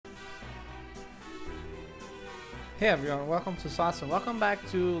Hey everyone, welcome to Sauce and welcome back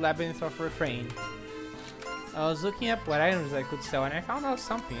to Labyrinth of Refrain. I was looking up what items I could sell and I found out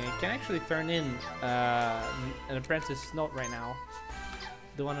something. I can actually turn in an apprentice note right now.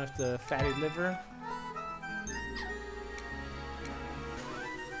 The one with the fatty liver.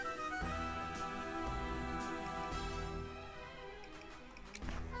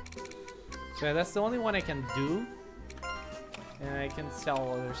 So yeah, that's the only one I can do. And I can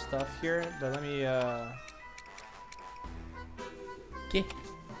sell other stuff here, but let me okay.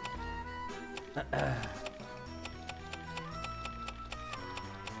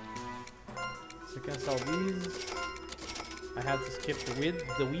 So I can sell these. I had to skip the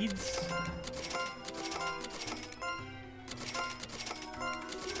weeds.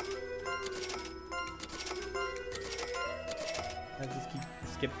 I just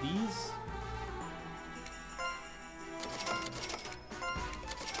skip these.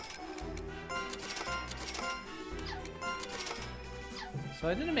 So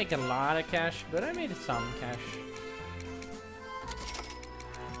I didn't make a lot of cash, but I made some cash.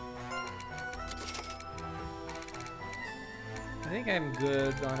 I think I'm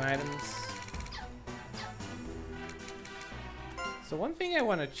good on items. So one thing I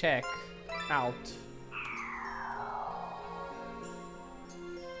want to check out.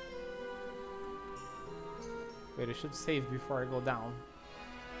 Wait, I should save before I go down.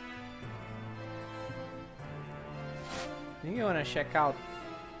 I think I want to check out.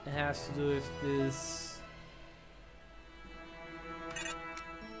 It has to do with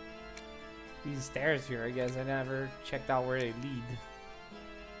these stairs here. I guess I never checked out where they lead.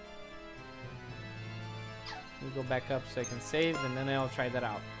 Let me go back up so I can save, and then I'll try that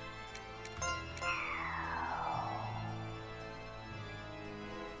out.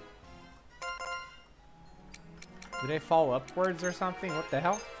 Did I fall upwards or something? What the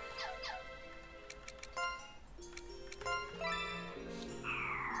hell?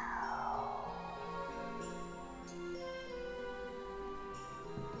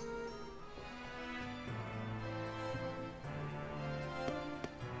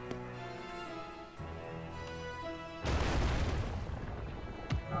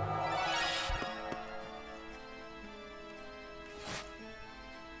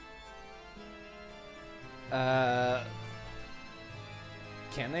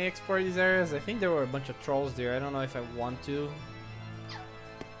 Can I explore these areas? I think there were a bunch of trolls there. I don't know if I want to.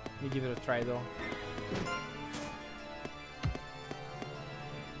 Let me give it a try though.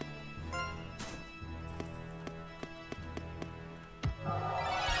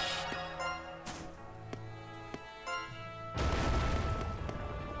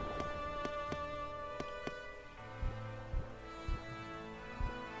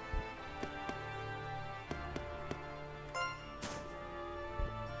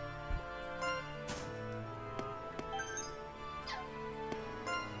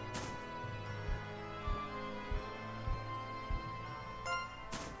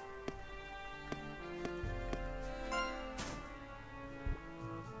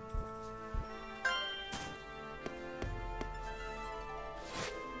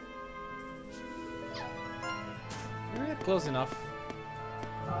 Close enough.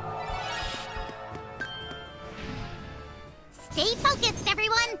 Stay focused,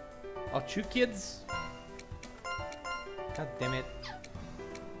 everyone! Oh, you kids! God damn it.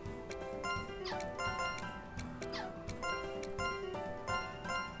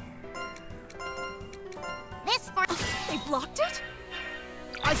 This for they blocked it?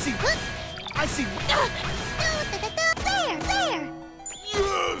 I see. I see. There!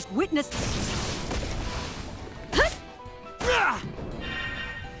 Yes! Witness.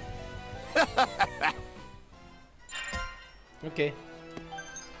 Okay.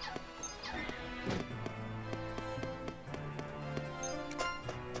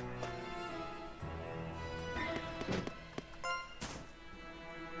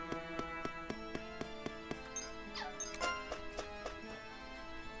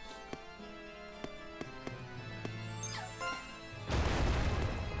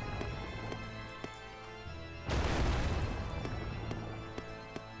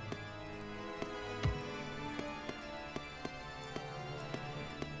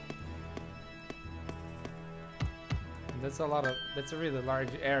 That's a really large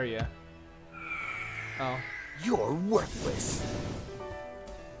area. Oh. You're worthless.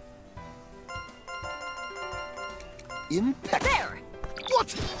 Impact. There.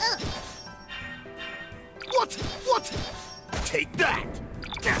 What? What? Take that.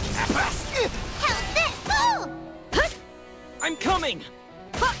 How's this? Oh! I'm coming.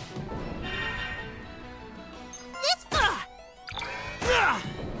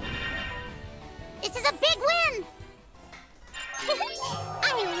 This is a big win!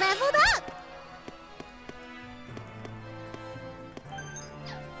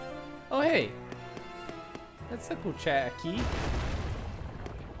 cool key.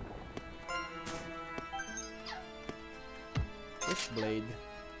 Switchblade.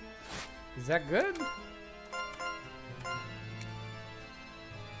 Is that good?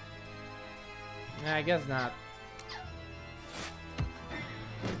 Nah, I guess not.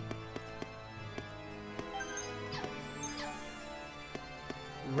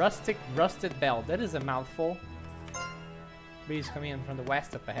 Rusted bell. That is a mouthful. Breeze coming in from the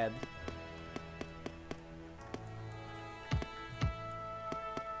west up ahead.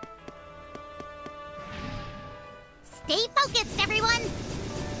 Stay focused, everyone!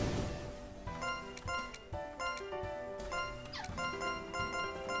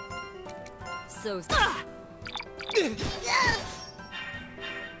 So...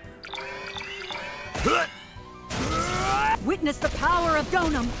 Witness the power of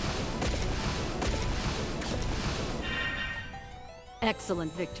Donum!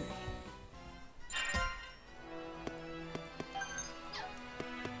 Excellent victory.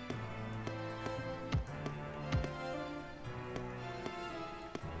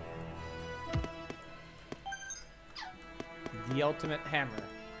 The ultimate hammer.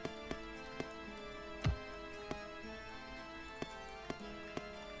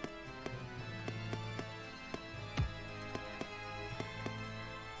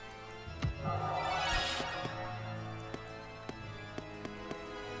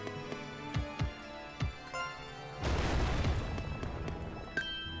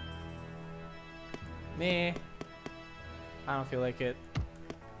 Meh. I don't feel like it.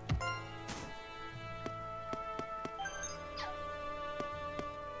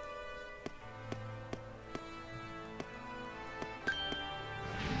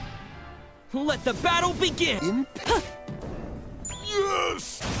 Let the battle begin!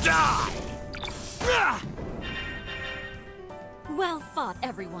 Yes! Die! Well fought,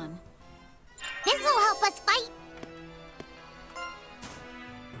 everyone. This'll help us fight!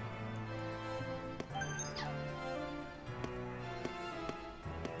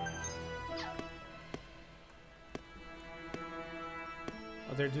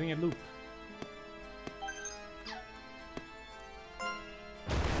 Oh, they're doing a loop.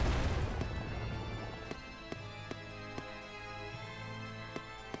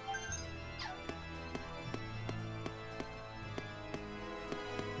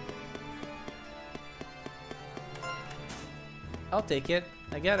 I'll take it.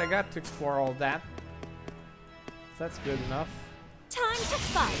 I got to explore all that. So that's good enough. Time to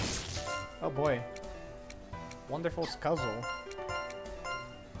fight! Oh boy. Wonderful scuzzle.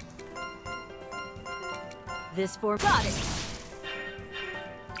 This for... Got it!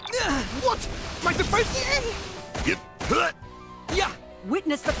 What? My defense? Yep. Yeah.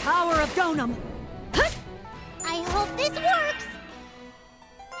 Witness the power of Donum! I hope this works!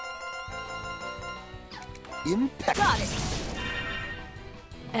 Impact. Got it!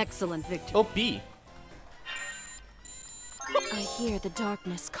 Excellent victory. OP. I hear the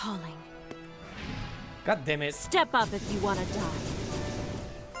darkness calling. God damn it. Step up if you want to die.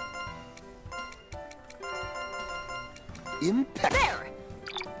 Impact. There!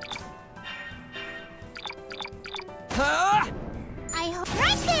 I hope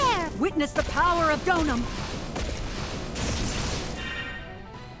right there! Witness the power of Donum!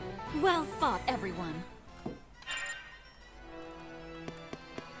 Well fought, everyone.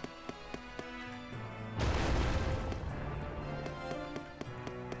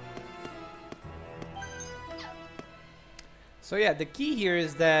 So yeah, the key here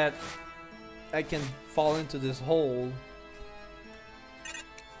is that I can fall into this hole.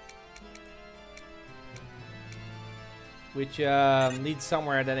 Which leads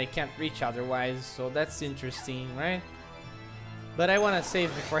somewhere that I can't reach otherwise, so that's interesting, right? But I want to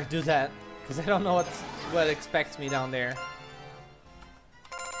save before I do that, because I don't know what expects me down there.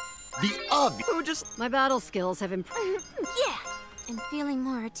 The obvious. Who just... My battle skills have improved. Yeah! I'm feeling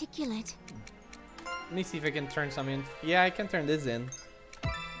more articulate. Let me see if I can turn some in. Yeah, I can turn this in.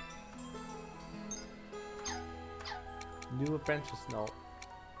 New apprentice, no.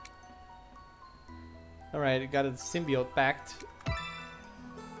 Alright, I got a symbiote pact.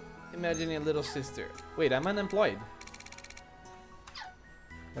 Imagine a little sister. Wait, I'm unemployed.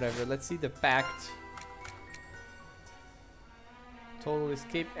 Whatever, let's see the pact. Total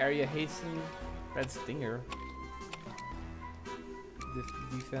escape area hasten. Red stinger.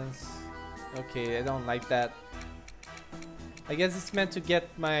 Defense. Okay, I don't like that. I guess it's meant to get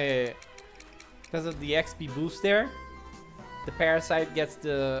my... Because of the XP boost there. The parasite gets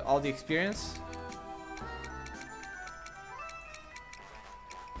all the experience.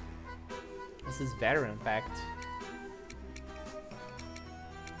 This is veteran pact.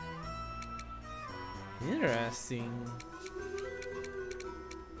 Interesting.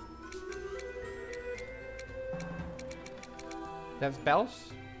 They have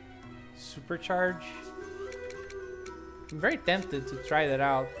spells? Supercharge? I'm very tempted to try that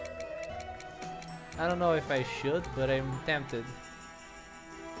out. I don't know if I should, but I'm tempted.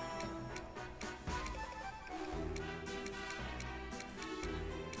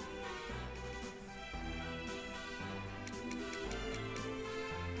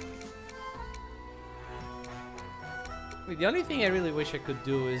 The only thing I really wish I could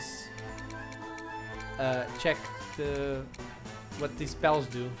do is check what these spells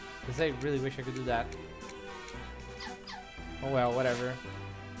do, because I really wish I could do that. Oh well, whatever.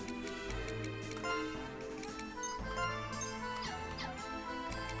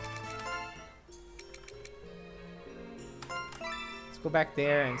 Let's go back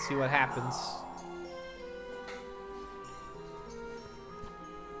there and see what happens.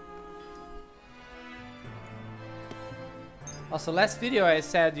 Also, last video I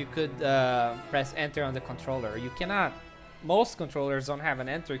said you could press enter on the controller. You cannot. Most controllers don't have an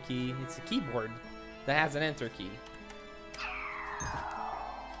enter key. It's a keyboard that has an enter key.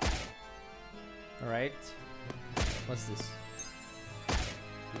 Alright. What's this?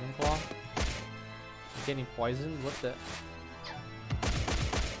 Demon Claw? I'm getting poisoned? What the?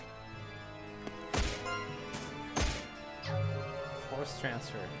 Force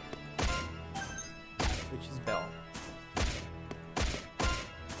transfer. Which is Bell.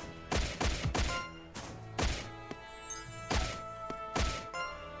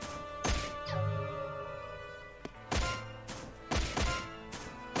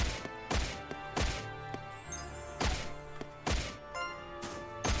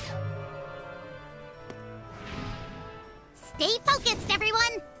 Stay focused,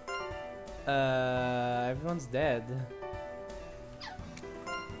 everyone! Everyone's dead.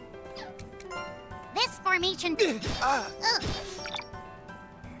 This formation...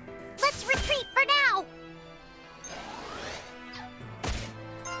 Let's retreat for now!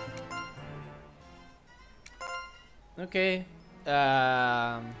 Okay.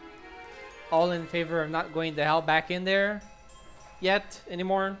 All in favor of not going the hell back in there yet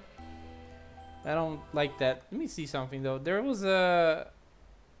anymore? I don't like that. Let me see something though. There was a...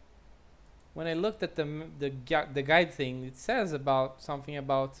 When I looked at the guide thing, it says about something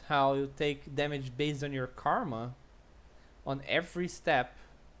about how you take damage based on your karma on every step.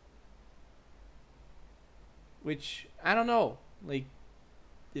 Which, I don't know. Like,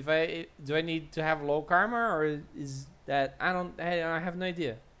 do I need to have low karma, or is that... I have no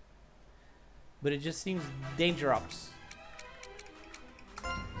idea. But it just seems dangerous.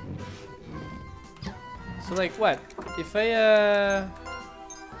 So like what? If I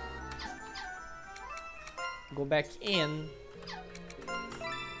go back in,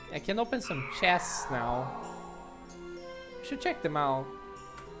 I can open some chests now. Should check them out.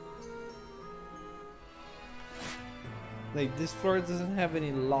 Like this floor doesn't have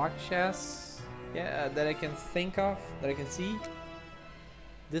any locked chests, yeah, that I can think of, that I can see.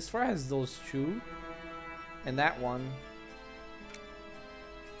 This floor has those two, and that one.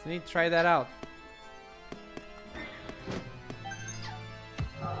 So I need to try that out.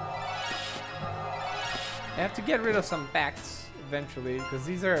 I have to get rid of some packs eventually, because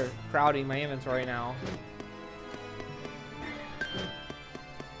these are crowding my inventory now.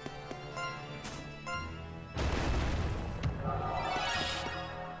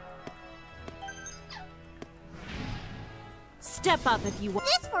 Step up if you want.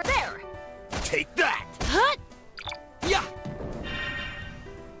 This for there! Take that! Hut! Yeah!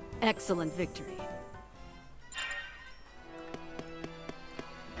 Excellent victory.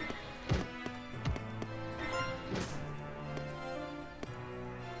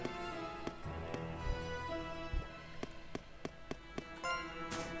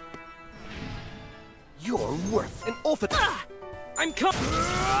 You're worth an awful... Ah! I'm coming!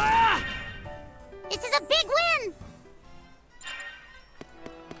 This is a big win!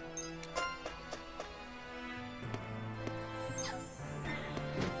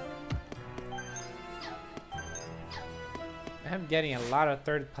 I'm getting a lot of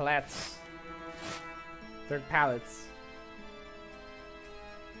third pallets. That's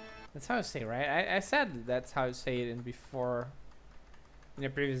how I say, right? I said that's how I say it in a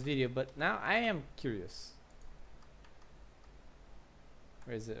previous video, but now I am curious.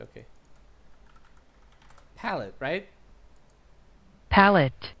 Where is it? Okay. Pallet, right?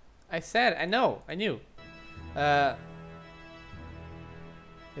 Palette. I said, I knew. They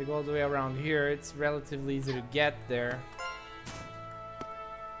go all the way around here. It's relatively easy to get there.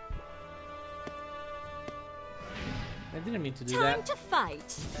 Time to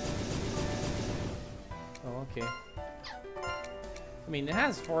fight. okay. I mean, it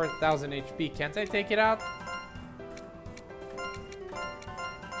has 4,000 HP. Can't I take it out?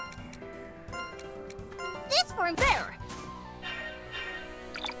 This for there.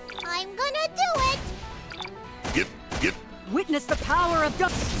 I'm gonna do it. Yep. Witness the power of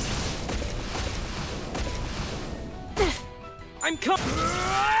I'm coming.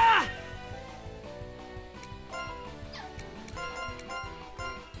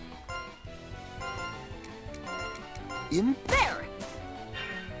 In There.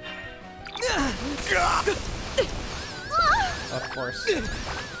 Of course.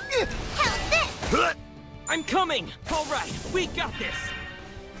 How's this? I'm coming. All right, we got this.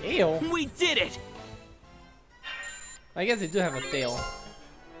 Tail? We did it. I guess they do have a tail.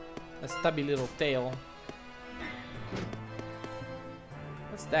 A stubby little tail.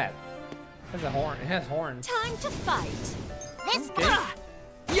 What's that? It has a horn. It has horns. time to fight. This Okay. one.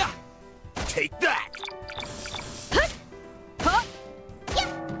 Yeah. Take that. Huh?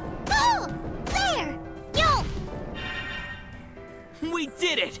 Yeah. Oh, there. Yo. We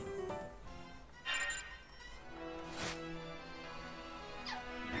did it.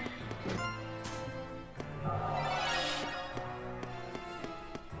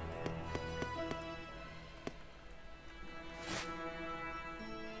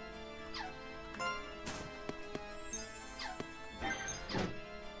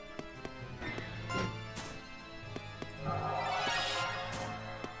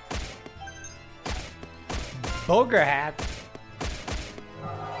 Ogre hat.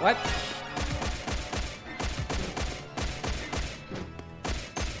 What?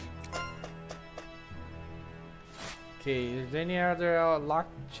 Okay, is there any other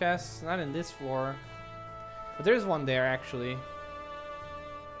locked chests? Not in this floor. But there's one there actually.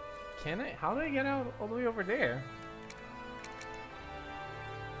 Can I? How do I get out all the way over there?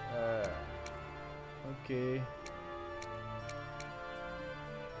 Okay.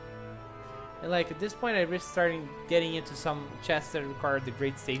 And like at this point, I risk getting into some chests that require the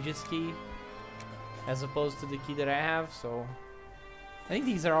Great Sage's key, as opposed to the key that I have. So I think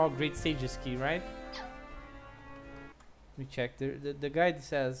these are all Great Sage's key, right? Let me check. The guide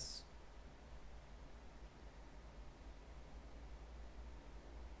says.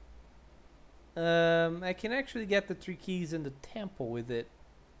 I can actually get the 3 keys in the temple with it.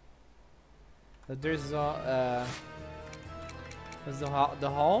 But there's the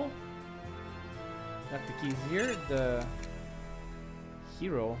hall. Got the keys here. The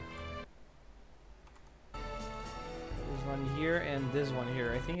hero. There's one here and this one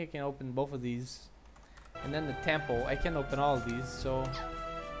here. I think I can open both of these. And then the temple. I can open all of these. So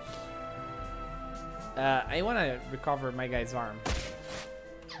I want to recover my guy's arm,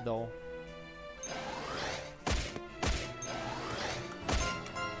 though.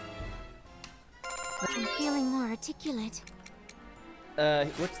 I'm feeling more articulate.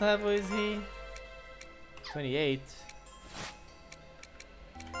 Which level is he? 28.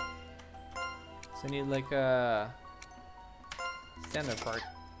 So I need like a standard part.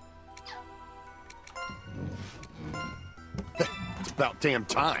 It's about damn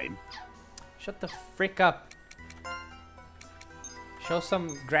time. Shut the frick up. Show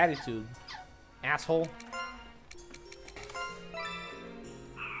some gratitude, asshole.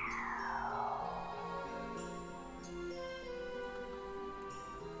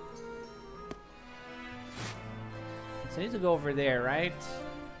 So I need to go over there, right?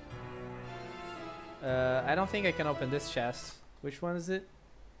 I don't think I can open this chest. Which one is it?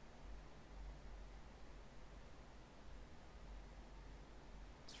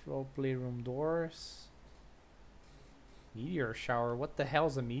 It's role playroom doors. Meteor shower. What the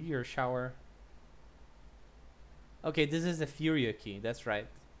hell's a meteor shower? Okay, this is the Furia key. That's right.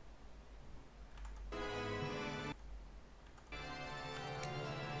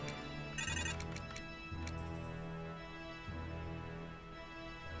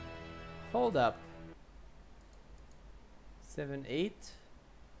 Hold up. 7, 8.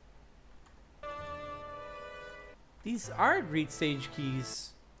 These are Great Sage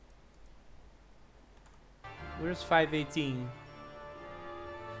keys. Where's 518?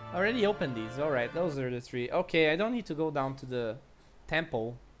 Already opened these. Alright, those are the 3. Okay, I don't need to go down to the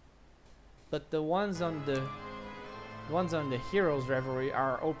temple. But the ones on the Heroes Revelry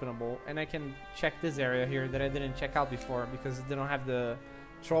are openable. And I can check this area here that I didn't check out before because they don't have the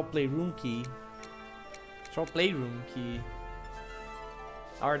Troll Playroom key. Troll Playroom key.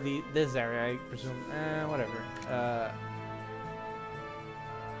 Or this area, I presume. Whatever.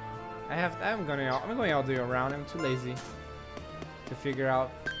 I'm going all the way around. I'm too lazy to figure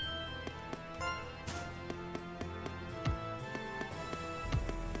out.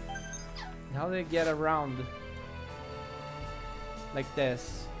 How do I get around like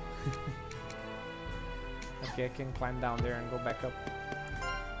this? Okay, I can climb down there and go back up.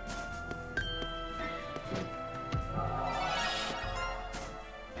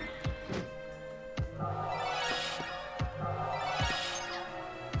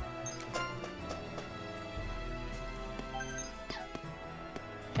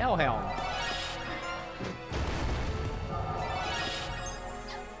 Hellhelm.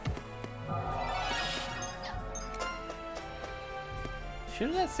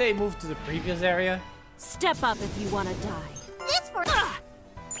 Shouldn't that say move to the previous area? Step up if you want to die. This for.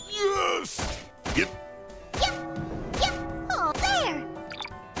 Yes! Yep. Yep. Oh, there.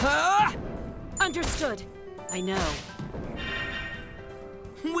 Huh? Understood. I know.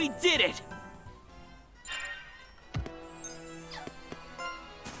 We did it!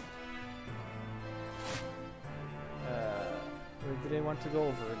 Where did I want to go?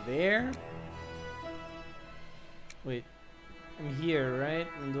 Over there? Wait. I'm here, right?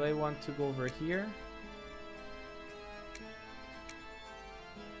 And do I want to go over here?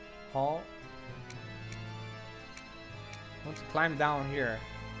 Hall? I want to climb down here.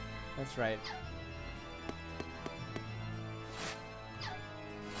 That's right.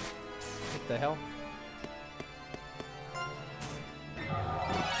 What the hell?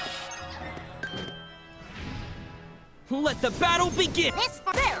 Let the battle begin! This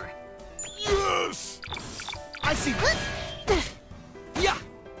for. There. Yes! I see. Yeah!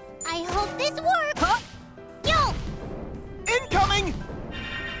 I hope this works. Huh? Yo. Incoming!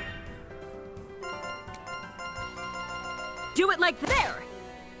 Do it like there.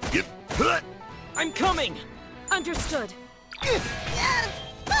 Yep. Huh. I'm coming! Understood.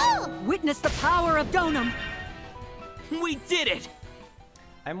 Oh. Witness the power of Donum. We did it!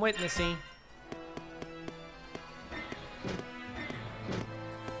 I'm witnessing.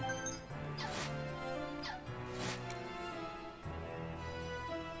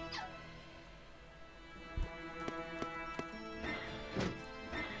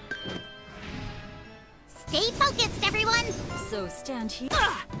 Stay focused, everyone. So stand here.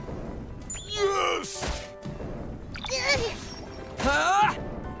 Yes! Ugh.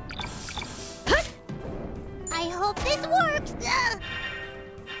 Huh? I hope this works. Ugh.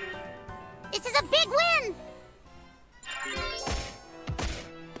 This is a big win.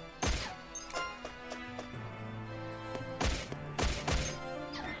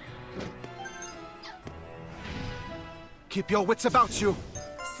 Keep your wits about you.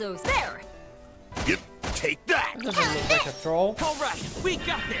 So there. Yep. Take that! That doesn't look like a troll. All right, we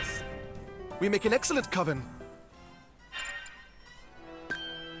got this. We make an excellent coven.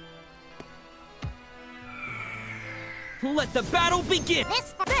 Let the battle begin.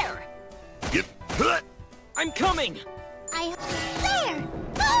 This for. There. Yep. Huh. I'm coming. I. There.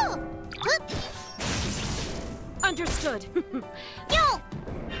 Oh. Hup. Understood. Yo.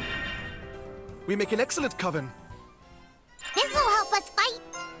 We make an excellent coven. This will help us fight.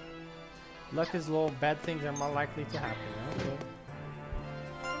 Luck is low, bad things are more likely to happen. Okay.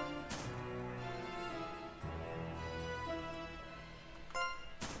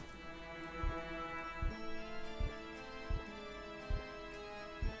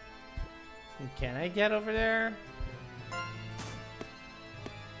 And can I get over there?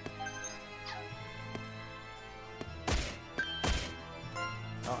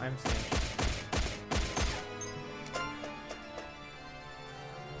 Oh, I'm staying.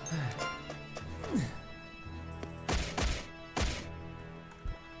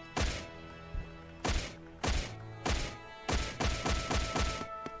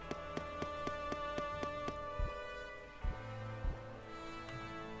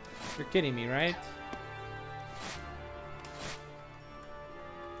 You're kidding me, right?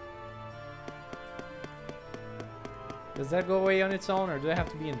 Does that go away on its own, or do I have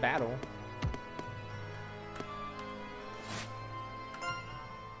to be in battle?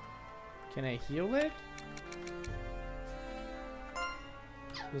 Can I heal it?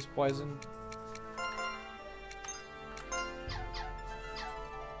 This poison.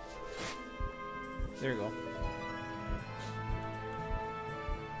 There you go.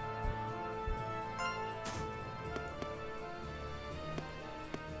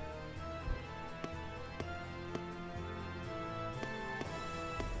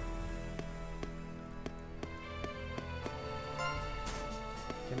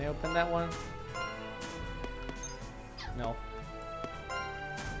 Can I open that one? No.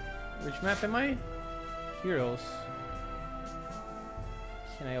 Which map am I? Heroes.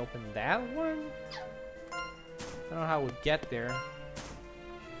 Can I open that one? I don't know how I would get there.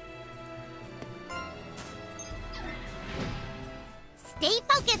 Stay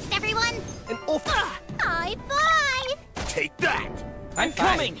focused, everyone. An awful. High five. Take that. High I'm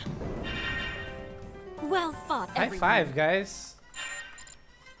five. coming. Well fought, High everyone. five, guys.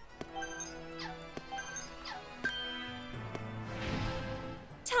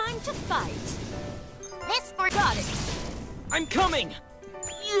 Time to fight. This for Got it. I'm coming.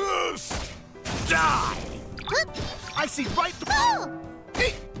 Yes. Die. I see right. Oh!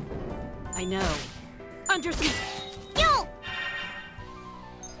 Hey. I know. Understood. Yo!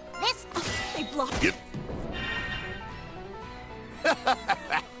 This They blocked. Yep.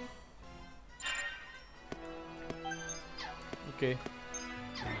 Okay.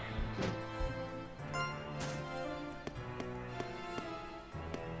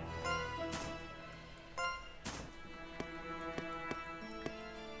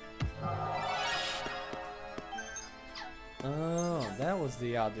 Oh, that was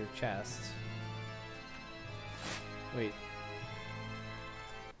the other chest. Wait.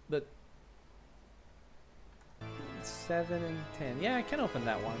 But 7 and 10. Yeah, I can open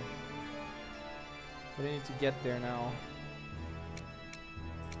that one. But I need to get there now.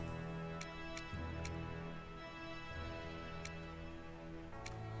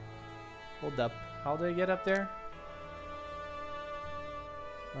 Hold up. How do I get up there?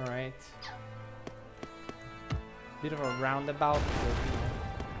 Alright. Bit of a roundabout, but, you know.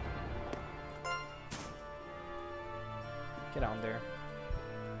 Get down there.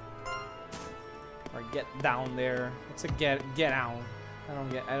 Or get down there. It's a get out. I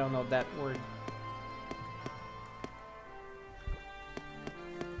don't know that word.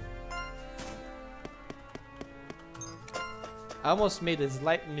 I almost made a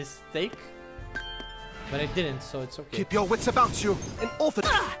slight mistake, but I didn't, so it's okay. Keep your wits about you. An awful.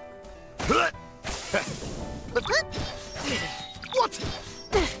 What?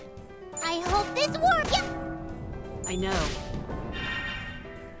 I hope this works. I know.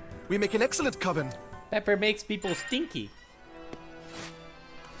 We make an excellent coven. Pepper makes people stinky.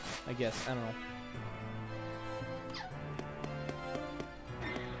 I guess, I don't know.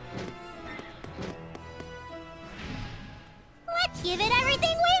 Let's give it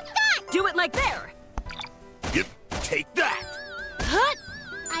everything we've got. Do it like there. Yep. Take that. Hut.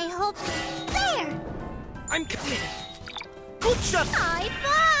 I hope there. I'm. Good shot. High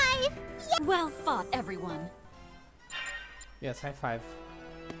five. Well fought, everyone. Yes, high five.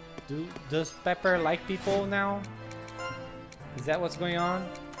 Does Pepper like people now? Is that what's going on?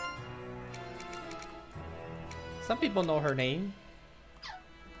 Some people know her name.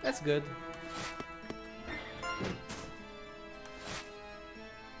 That's good.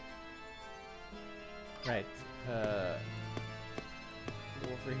 Right. Go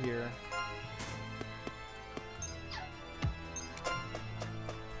over here.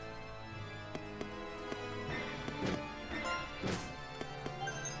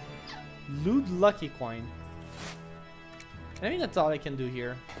 Loot lucky coin. I think that's all I can do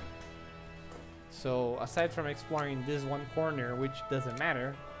here. So aside from exploring this one corner, which doesn't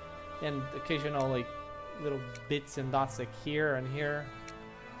matter, and occasional like little bits and dots like here and here,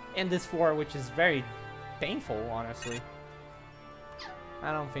 and this floor, which is very painful, honestly.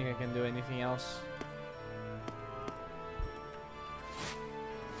 I don't think I can do anything else.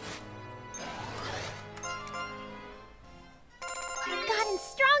 I've gotten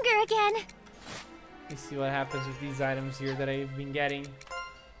stronger again. Let's see what happens with these items here that I've been getting.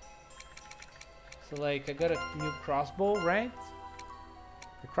 So like, I got a new crossbow, right?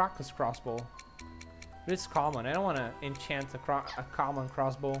 The Crocus crossbow. But it's common. I don't want to enchant a common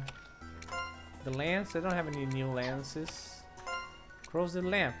crossbow. The lance, I don't have any new lances. Corrosive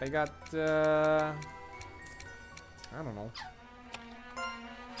lamp, I got, I don't know.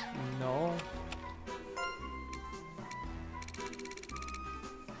 No.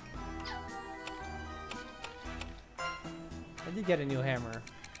 I did get a new hammer.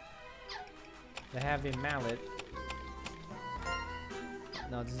 The heavy mallet.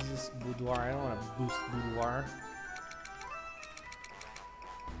 No, this is boudoir. I don't want to boost boudoir.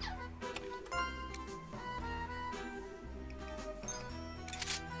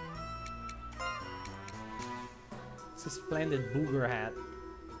 It's a splendid booger hat.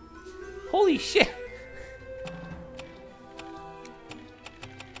 Holy shit!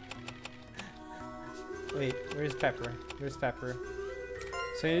 Wait, where's Pepper? Where's Pepper?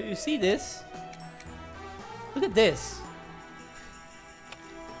 So you see this? Look at this.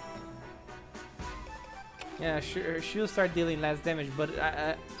 Yeah, sure, she'll start dealing less damage, but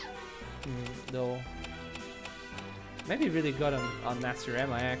though maybe really good on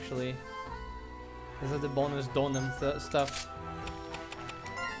Nasurema actually. Because of the bonus donum stuff.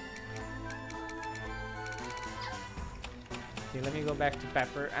 Okay, let me go back to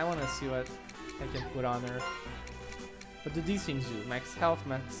Pepper. I want to see what I can put on her. What do these things do? Max health,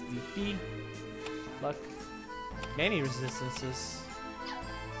 max DP, luck, many resistances.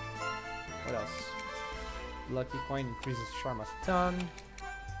 What else? Lucky coin increases charm a ton.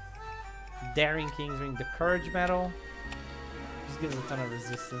 Daring King's Ring, the Courage Medal. Just gives a ton of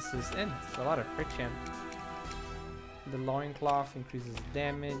resistances and a lot of crit chance. The Loincloth increases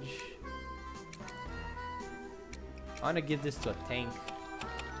damage. I want to give this to a tank.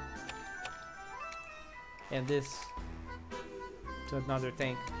 And this to another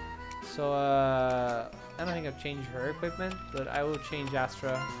tank. So I don't think I've changed her equipment, but I will change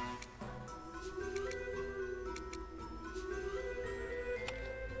Astra.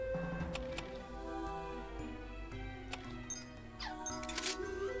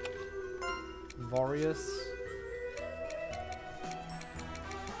 Various.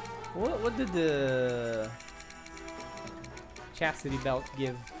 What did the Chastity Belt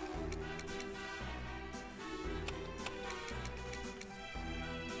give?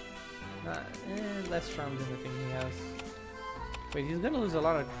 Less charm than the thing he has. Wait, he's gonna lose a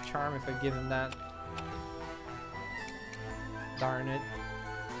lot of charm if I give him that. Darn it.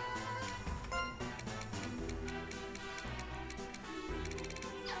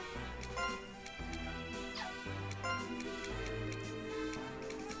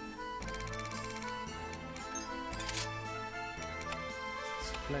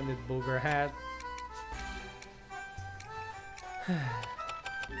 Splendid booger hat.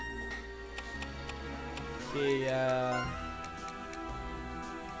 Okay,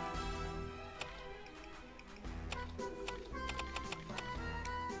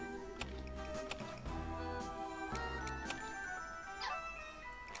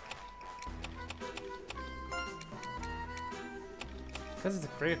 because it's a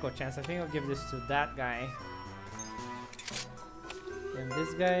critical chance, I think I'll give this to that guy. And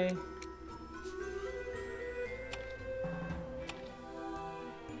this guy.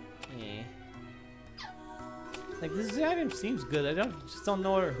 Yeah. Like, this item seems good. I just don't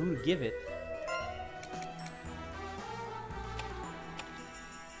know who to give it.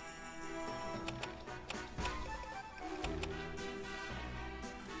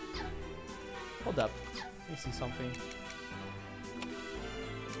 Hold up. Let me see something.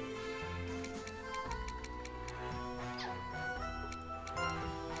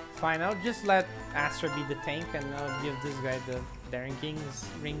 Fine, I'll just let Astra be the tank and I'll give this guy the Daring King's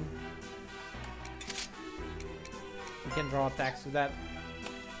ring. We can draw attacks with that.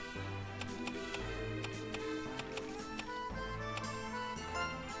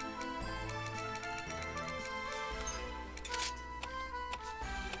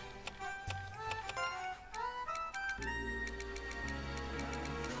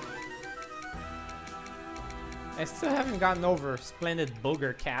 I still haven't gotten over Splendid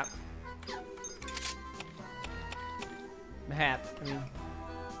Booger Cap. Hat, I mean.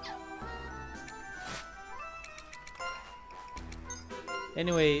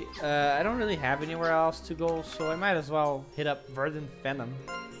 Anyway, I don't really have anywhere else to go, so I might as well hit up Verdant Venom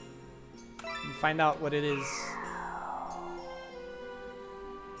and find out what it is.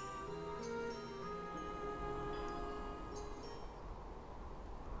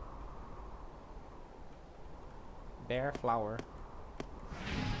 Bear Flower.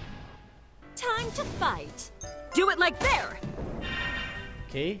 Time to fight. Do it like there.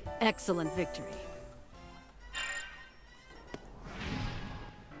 Okay. Excellent victory.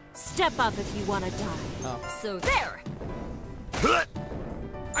 Step up if you want to die. Oh. So there.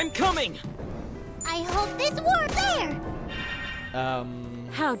 I'm coming. I hope this works. There.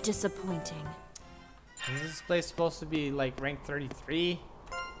 How disappointing. Is this place supposed to be like rank 33?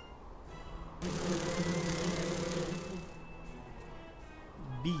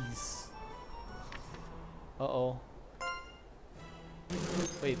 Bees. Uh-oh.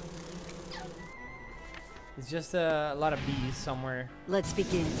 Wait. It's just a lot of bees somewhere. Let's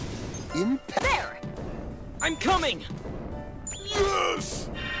begin. There. I'm coming. Yes.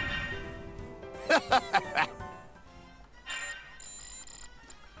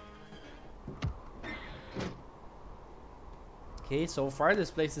 Okay, so far this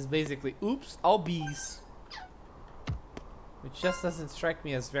place is basically, oops, all bees. Which just doesn't strike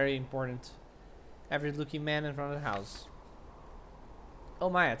me as very important. Average looking man in front of the house. Oh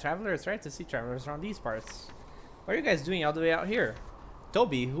my, a traveler, it's right to see travelers around these parts. What are you guys doing all the way out here?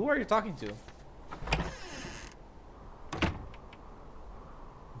 Toby, who are you talking to?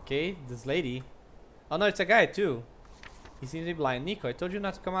 Okay, this lady. Oh no, it's a guy too. He seems to be blind. Nico, I told you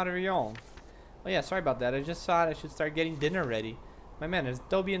not to come out of your own. Oh yeah, sorry about that. I just thought I should start getting dinner ready. My man is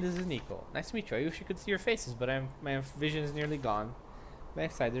Toby and this is Nico. Nice to meet you. I wish you could see your faces, but my vision is nearly gone. I'm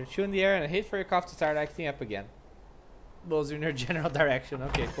excited. They're chewing the air and I hate for your cough to start acting up again. Blows in her general direction.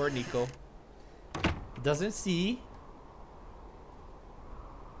 Okay, poor Nico. Doesn't see.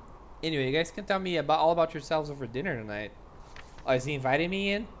 Anyway, you guys can tell me all about yourselves over dinner tonight. Oh, is he inviting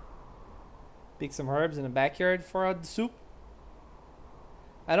me in? Pick some herbs in the backyard for the soup?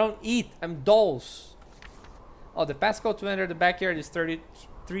 I don't eat. I'm dolls. Oh, the passcode to enter the backyard is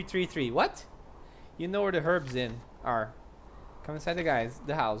 333. What? You know where the herbs are. Come inside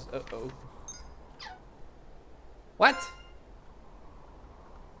the house. Uh-oh. What?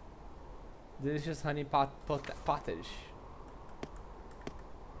 Delicious honey pottage.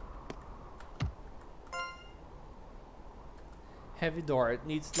 Heavy door. It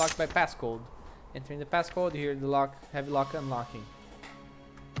needs locked by passcode. Entering the passcode, you hear the heavy lock unlocking.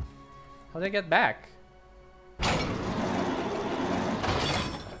 How did I get back?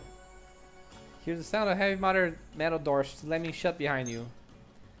 Hear the sound of heavy metal doors slamming shut behind you.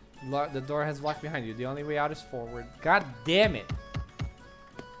 The door has locked behind you. The only way out is forward. God damn it!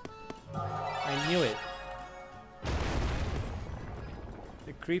 I knew it.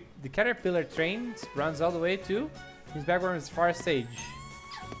 The caterpillar train runs all the way to his background is far stage.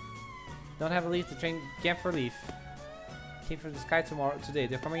 Don't have a leaf. The train camp for leaf. Came from the sky today.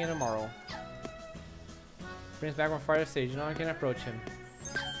 They're coming in tomorrow. Prince background far stage. No one can approach him.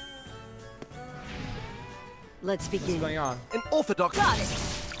 Let's begin. What's going on? An orthodox. Got it.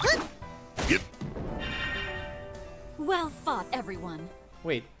 Yep. Well fought, everyone.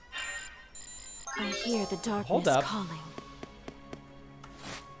 Wait. I hear the darkness Hold up. calling.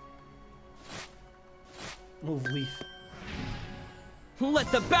 Move leaf.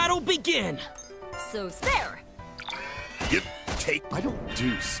 Let the battle begin! So there. Yep. Take. I don't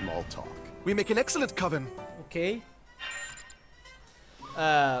do small talk. We make an excellent coven. Okay.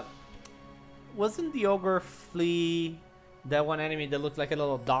 Wasn't the ogre flea that one enemy that looked like a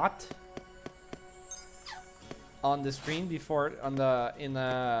little dot on the screen before in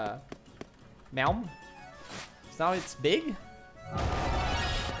the Melm? So now it's big?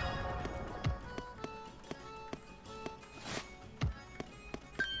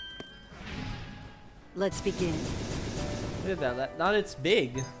 Let's begin. Look at that. Now it's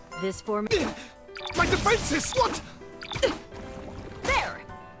big. This form. My defenses! What? There.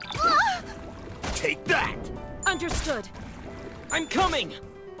 Take that! Understood. I'm coming!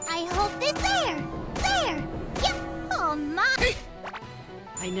 I hope this there! There! Yep! Oh my!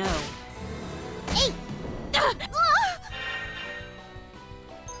 I know. Hey!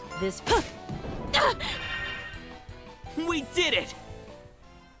 This. We did it!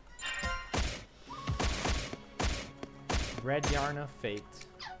 Red yarn of fate.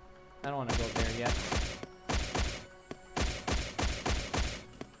 I don't want to go there yet.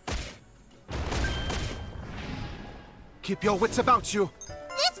 Keep your wits about you.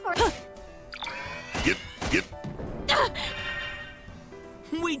 This for Yep. Yep.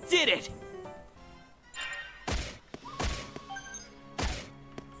 We did it!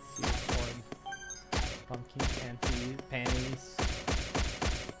 Seed cord. Pumpkin panties.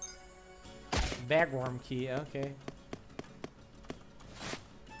 Bagworm key. Okay.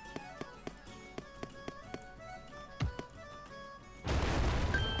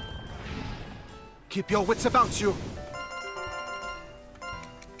 Keep your wits about you.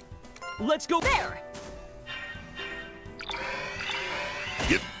 Let's go There.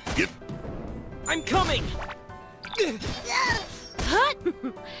 Yep. Yep. I'm coming!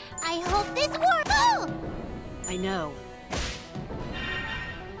 I hope this works! Oh! I know.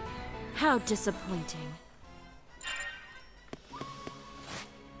 How disappointing.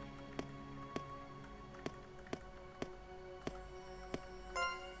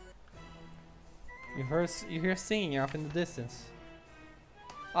 You hear singing off in the distance.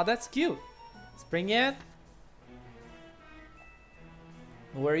 Oh, that's cute. Spring yet?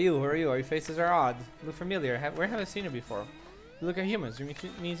 Where are you? Who are you? Your faces are odd. Look familiar. Where have I seen you before? You look at humans.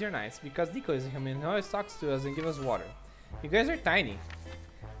 It means you're nice. Because Nico is a human. He always talks to us and gives us water. You guys are tiny.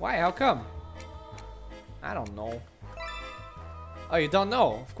 Why? How come? I don't know. Oh, you don't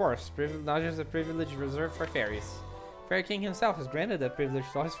know? Of course. Knowledge is a privilege reserved for fairies. Fairy King himself has granted that privilege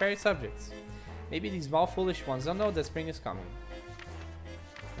to all his fairy subjects. Maybe these small foolish ones don't know that spring is coming.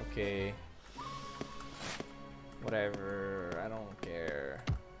 Okay. Whatever. I don't care.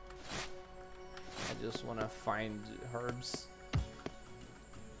 I just want to find herbs.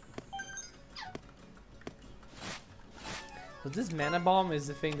 But this mana bomb is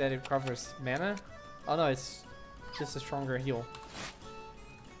the thing that it covers mana? Oh no, it's just a stronger heal.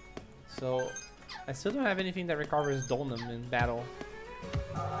 So I still don't have anything that recovers Dolnum in battle.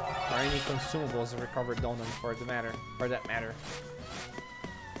 Or any consumables of recovered donum for that matter.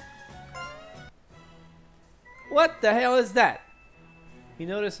 What the hell is that? You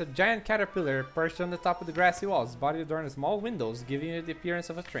notice a giant caterpillar perched on the top of the grassy walls, his body adorned with small windows, giving it the appearance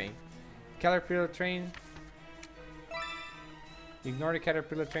of a train. Caterpillar train. Ignore the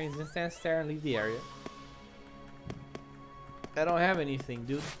caterpillar train's instant stare and leave the area. I don't have anything,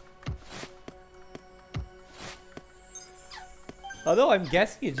 dude. Although I'm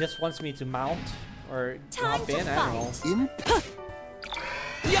guessing it just wants me to mount or hop in, I don't know.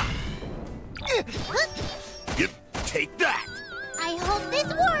 Yeah! Take that! I hope this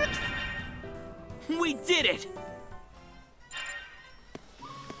works! We did it!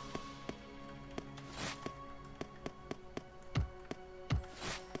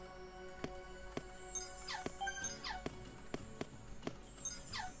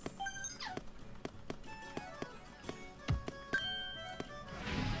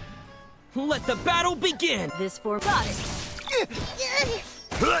 Let the battle begin! This for got it.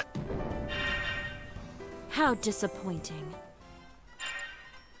 How disappointing.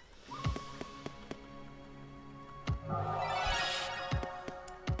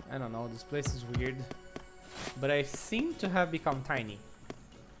 I don't know, this place is weird. But I seem to have become tiny.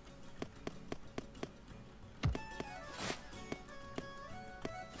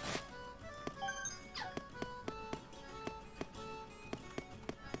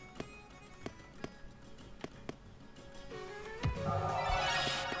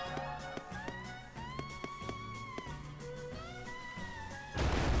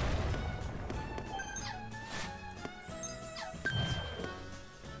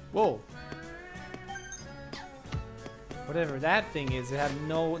 Whoa. Whatever that thing is, it had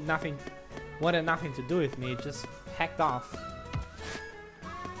wanted nothing to do with me, it just hacked off.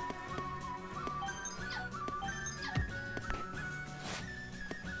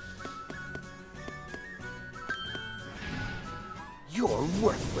 You're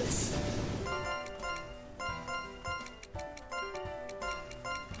worthless.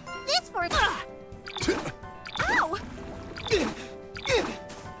 This for Ow!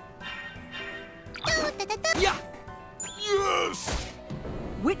 Yeah! Yes!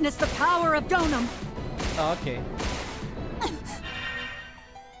 Witness the power of Donum. Oh, okay.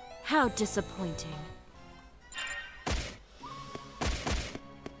 How disappointing.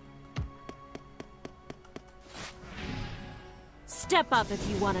 Step up if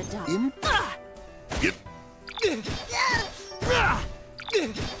you want to die.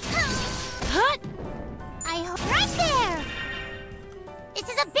 Hut! I hope right there! This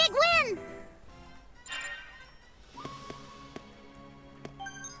is a big win!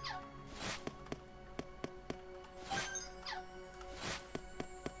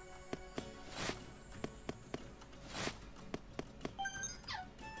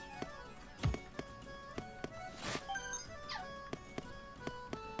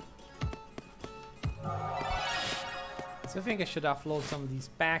 So I think I should offload some of these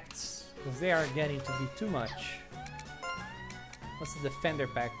pacts, because they are getting to be too much. What's the Defender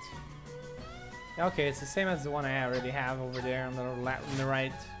pact? Yeah, okay, it's the same as the one I already have over there on the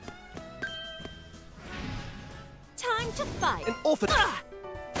right. Time to fight. An orphan.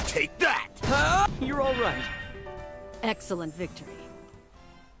 Take that! Huh? You're alright. Excellent victory.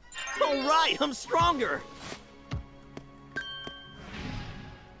 Alright, I'm stronger!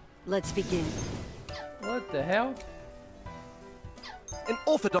 Let's begin. What the hell? An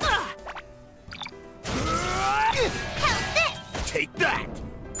orthodox. How's this? Take that!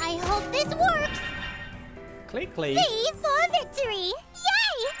 I hope this works! Clay Clay. V for victory! Yay!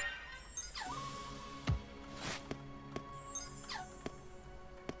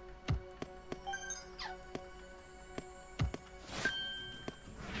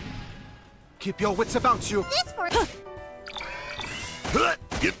 Keep your wits about you. This for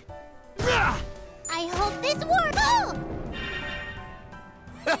Get. I hope this works! Oh!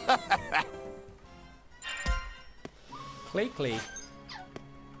 Clay Clay.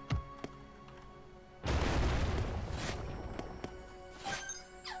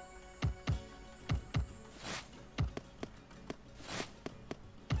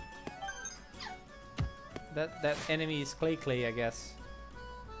 That enemy is Clay Clay, I guess.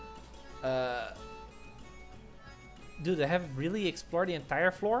 Dude, I have really explored the entire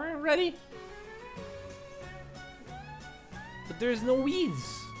floor already? But there's no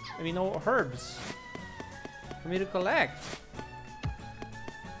weeds. I mean, no herbs for me to collect.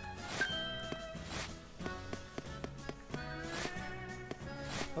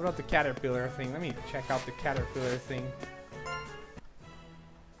 What about the caterpillar thing? Let me check out the caterpillar thing.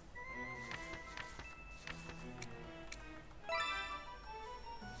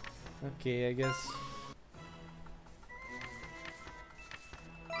 Okay, I guess.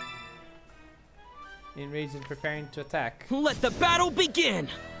 Enraged and preparing to attack. Let the battle begin!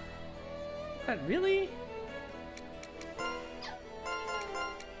 What, really?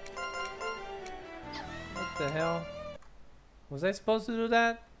 What the hell? Was I supposed to do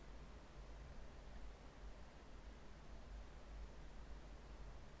that?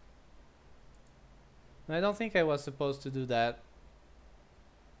 I don't think I was supposed to do that.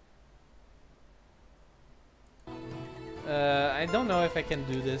 I don't know if I can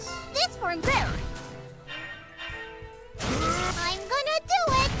do this. This for there. I'm gonna do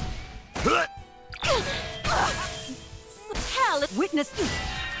it. Hell, witness.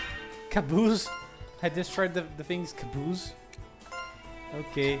 Caboose? I destroyed the thing's caboose?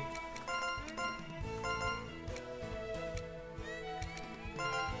 Okay.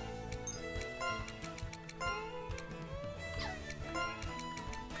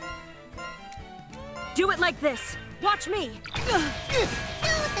 Do it like this. Watch me.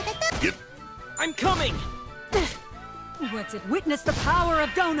 Get I'm coming! What's it? Witness the power of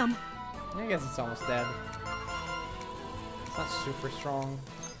Donum. I guess it's almost dead. It's not super strong.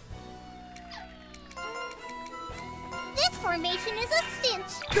 This formation is a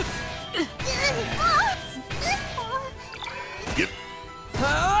cinch. get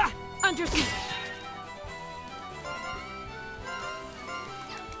Ah! Under.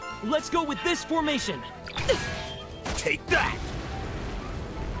 Let's go with this formation! take that.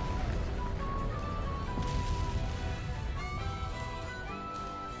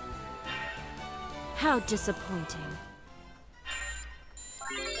 How disappointing.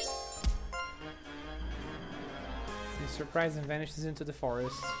 He's surprised and vanishes into the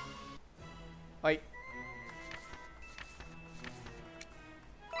forest. Like.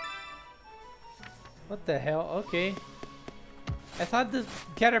 What the hell? Okay. I thought the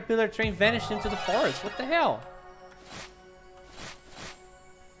caterpillar train vanished into the forest. What the hell?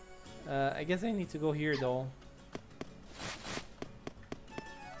 I guess I need to go here though.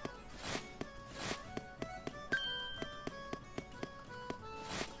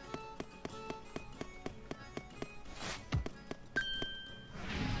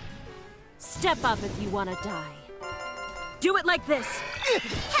 Step up if you want to die. Do it like this.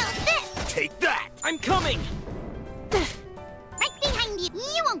 How's this? Take that. I'm coming! Right behind you.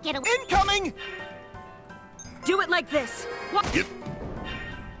 You won't get away. Incoming. Do it like this. What? Get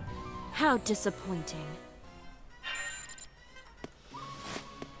How disappointing.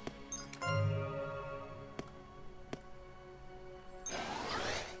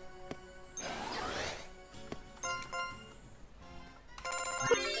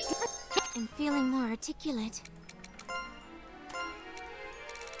 I'm feeling more articulate.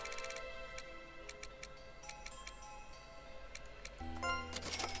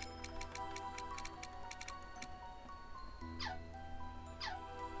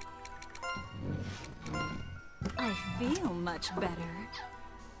 I feel much better.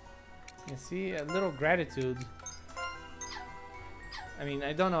 You see, a little gratitude. I mean,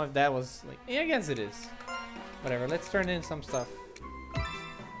 I don't know if that was like. Yeah, I guess it is. Whatever. Let's turn in some stuff.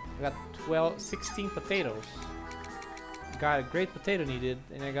 I got 16 potatoes. Got a great potato needed,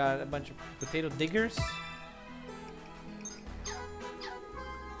 and I got a bunch of potato diggers.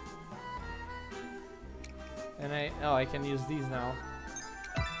 And I can use these now.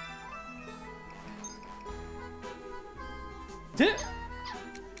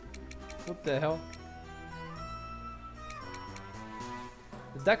 What the hell?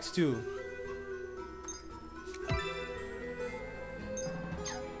 The ducks too.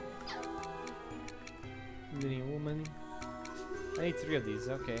 Mini woman. I need 3 of these.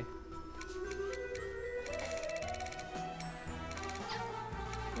 Okay.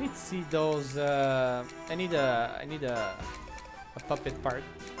 I need to see those. I need a puppet part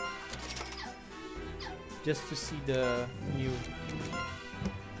just to see the new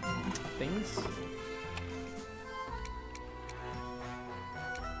things.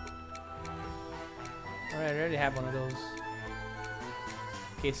 Alright, I already have one of those.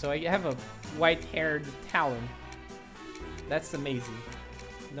 Okay, so I have a white-haired Talon. That's amazing.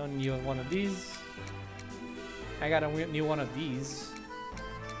 No new one of these. I got a new one of these.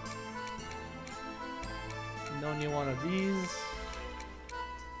 No new one of these.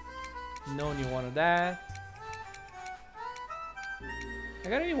 No new one of that. I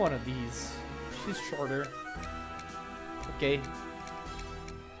got a new one of these. She's shorter. Okay.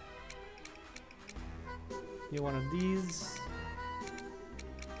 New one of these.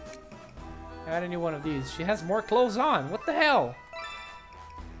 I got a new one of these. She has more clothes on. What the hell?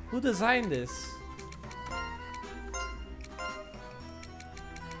 Who designed this?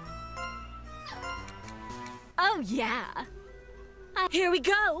 Oh, yeah. Here we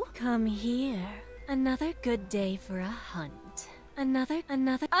go. Come here. Another good day for a hunt. Another.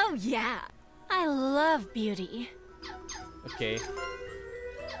 Oh, yeah. I love beauty. Okay.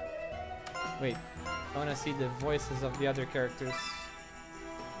 Wait. I want to see the voices of the other characters.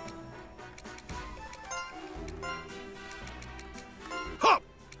 Hop!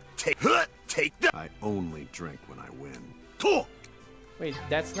 Take that! I only drink when I win. Cool! Wait,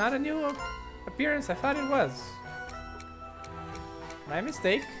 that's not a new appearance? I thought it was. My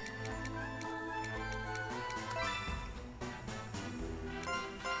mistake.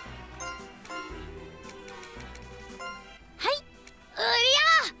 Hey!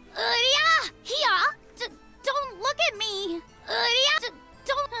 Uria! Here! Don't look at me! Uria!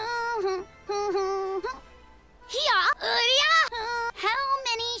 Don't... Here! Uria! How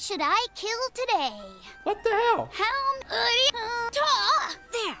many should I kill today? What the hell? How... Uria...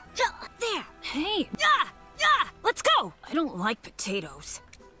 There. Hey. Let's go. I don't like potatoes.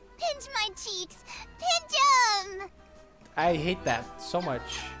 Pinch my cheeks! Pinch 'em! I hate that so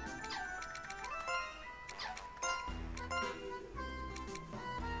much.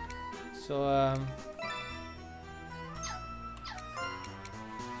 So,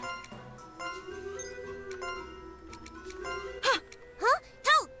 Huh?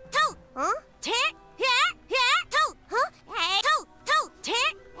 Toe! Huh? Tick! Yeah! Toe! Huh? Hey! Toe!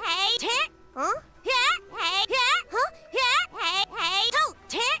 Tick! Hey! Tick! Huh? Yeah! Hey! Yeah! Huh? Yeah! Hey! Toe!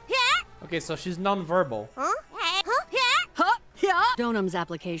 Tick! Yeah! okay, so she's non-verbal. Huh? Hey! Huh? Yeah! Huh? Yeah. Donum's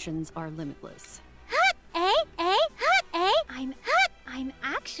applications are limitless. Hut! I'm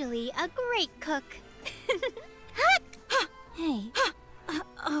actually a great cook. Hut! Hey.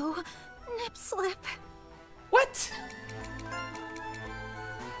 Oh, nip slip. What?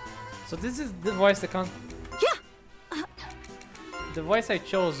 So this is the voice that comes. Yeah. The voice I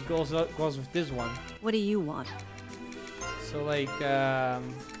chose goes with this one. What do you want? So like,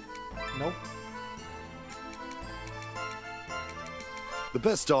 nope. The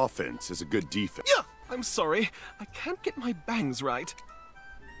best offense is a good defense. Yeah, I'm sorry. I can't get my bangs right.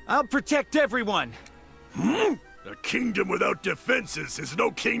 I'll protect everyone. A kingdom without defenses is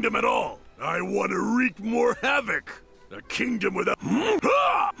no kingdom at all. I want to wreak more havoc. A kingdom without...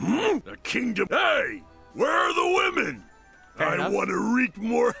 A kingdom... Hey! Where are the women? Fair enough. I want to wreak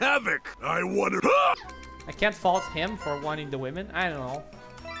more havoc. I want to... I can't fault him for wanting the women. I don't know.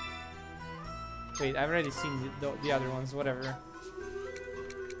 Wait, I've already seen the other ones. Whatever.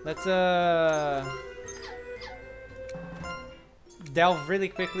 Let's delve really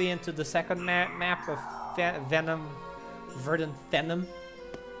quickly into the second map of Verdant Venom,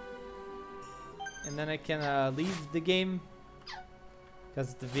 and then I can leave the game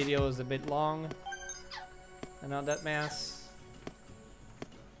because the video is a bit long and all that mess.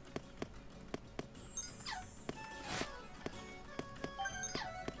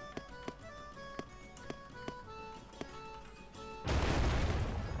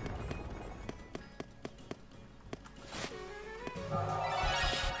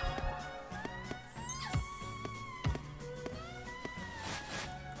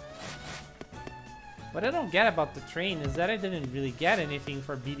 What I don't get about the train is that I didn't really get anything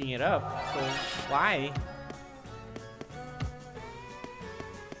for beating it up, so why?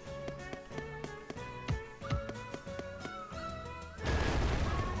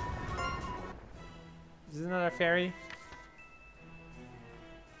 Is this another fairy?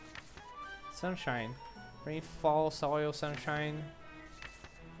 Sunshine. Rain, fall, soil, sunshine.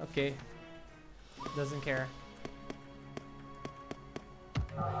 Okay. Doesn't care.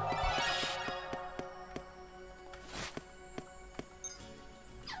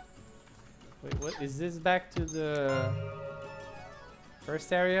 Wait, what is this? Back to the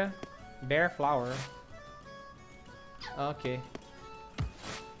first area? Bare flower. Okay.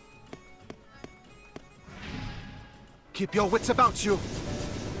 Keep your wits about you.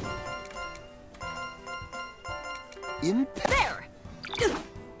 In There!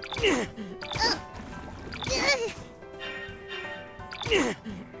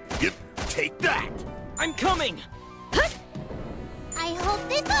 Take that! I'm coming! I hope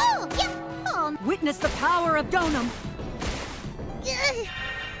this... Oh! Yeah! Witness the power of Donum!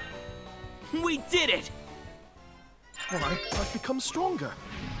 We did it! Why, I've become stronger.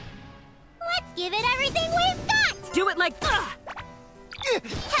 Let's give it everything we've got! Do it like... How's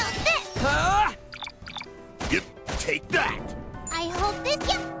this? Ah! Take that! I hope this...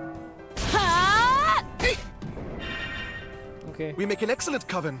 Yeah! Ha! Okay. We make an excellent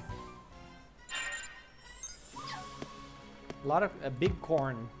coven. A lot of big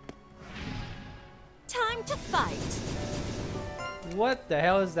corn. Time to fight. What the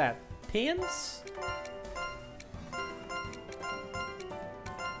hell is that? Pins?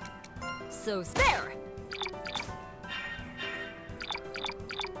 so there.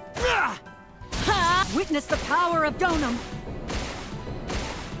 Witness the power of Donum.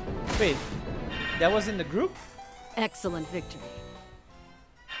 Wait, that was in the group? Excellent victory.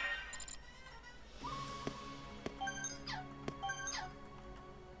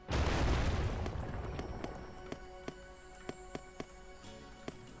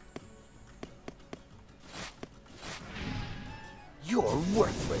 You're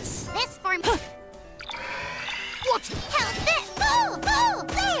worthless. This for me. What? How's this? Oh,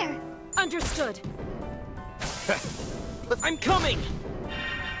 there! Understood. I'm coming!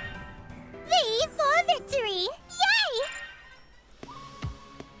 V for victory! Yay!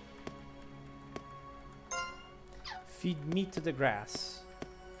 Feed meat to the grass.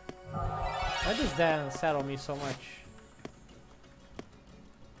 Why does that unsettle me so much?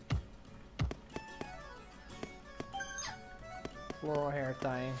 Floral hair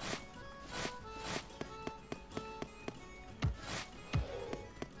tie.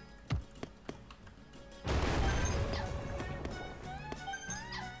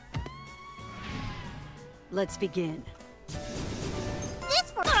 Let's begin.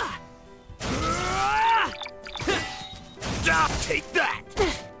 This for Take that!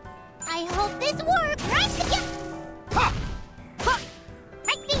 I hope this works. Right behind Ha!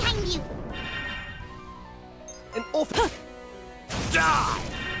 right behind you. And off. Die!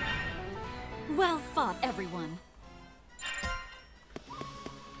 Well fought, everyone.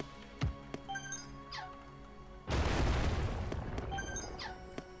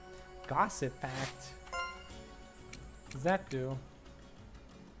 Gossip Pact. What does that do?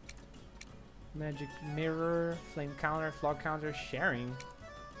 Magic mirror, flame counter, fog counter, sharing.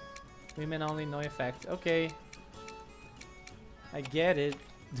 Women only, no effect. Okay. I get it.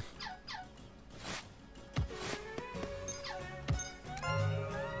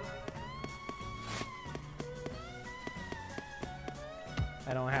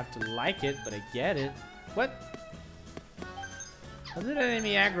 I don't have to like it, but I get it. What? How did an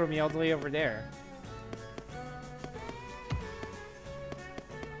enemy aggro me all the way over there?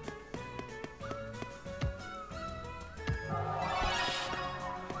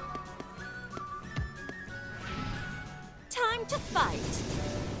 Time to fight.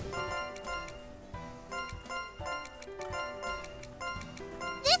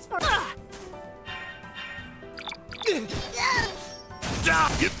 This for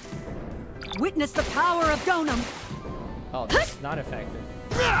Die! Witness the power of Donum. Oh, that's not effective.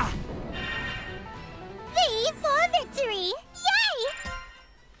 V for victory! Yay!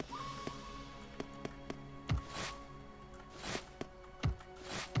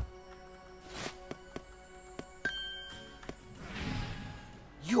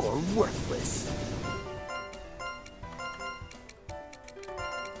 You're worthless.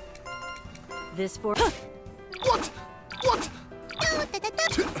 This for What? What?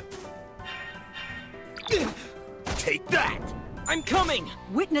 Take that! I'm coming!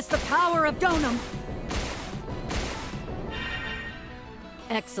 Witness the power of Donum.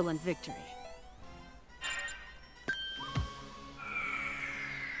 Excellent victory.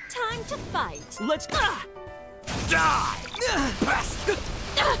 Time to fight. Let's Die!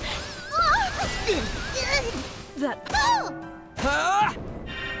 That Ah!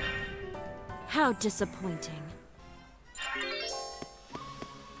 How disappointing.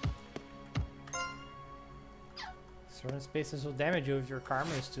 Certain spaces will damage you if your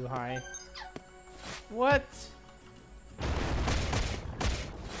karma is too high. What?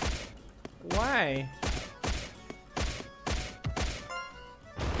 Why?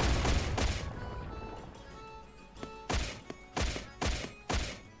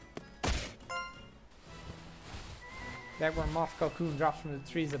 That where moth cocoon drops from the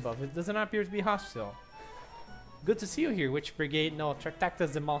trees above. It does not appear to be hostile. Good to see you here, Witch Brigade. No,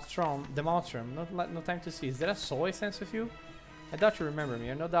 Tractactus demonstrum. No time to see. Is that a soul essence with you? I doubt you remember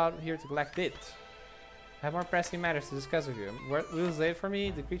me. I'm no doubt here to collect it. I have more pressing matters to discuss with you. Will wait for me.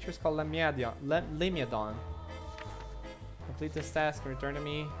 The creature is called Lemiadon. Complete this task and return to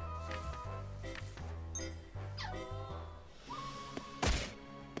me.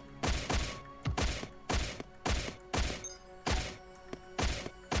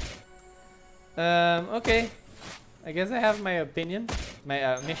 Okay. I guess I have my opinion.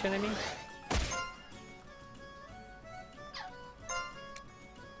 My mission, I mean.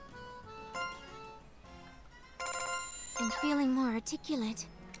 I'm feeling more articulate.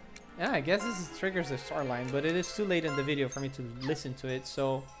 Yeah, I guess triggers the storyline, but it is too late in the video for me to listen to it,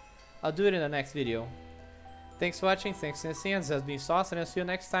 so I'll do it in the next video. Thanks for watching, thanks for listening, this has been Sauce, and I'll see you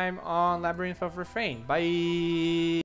next time on Labyrinth of Refrain. Bye!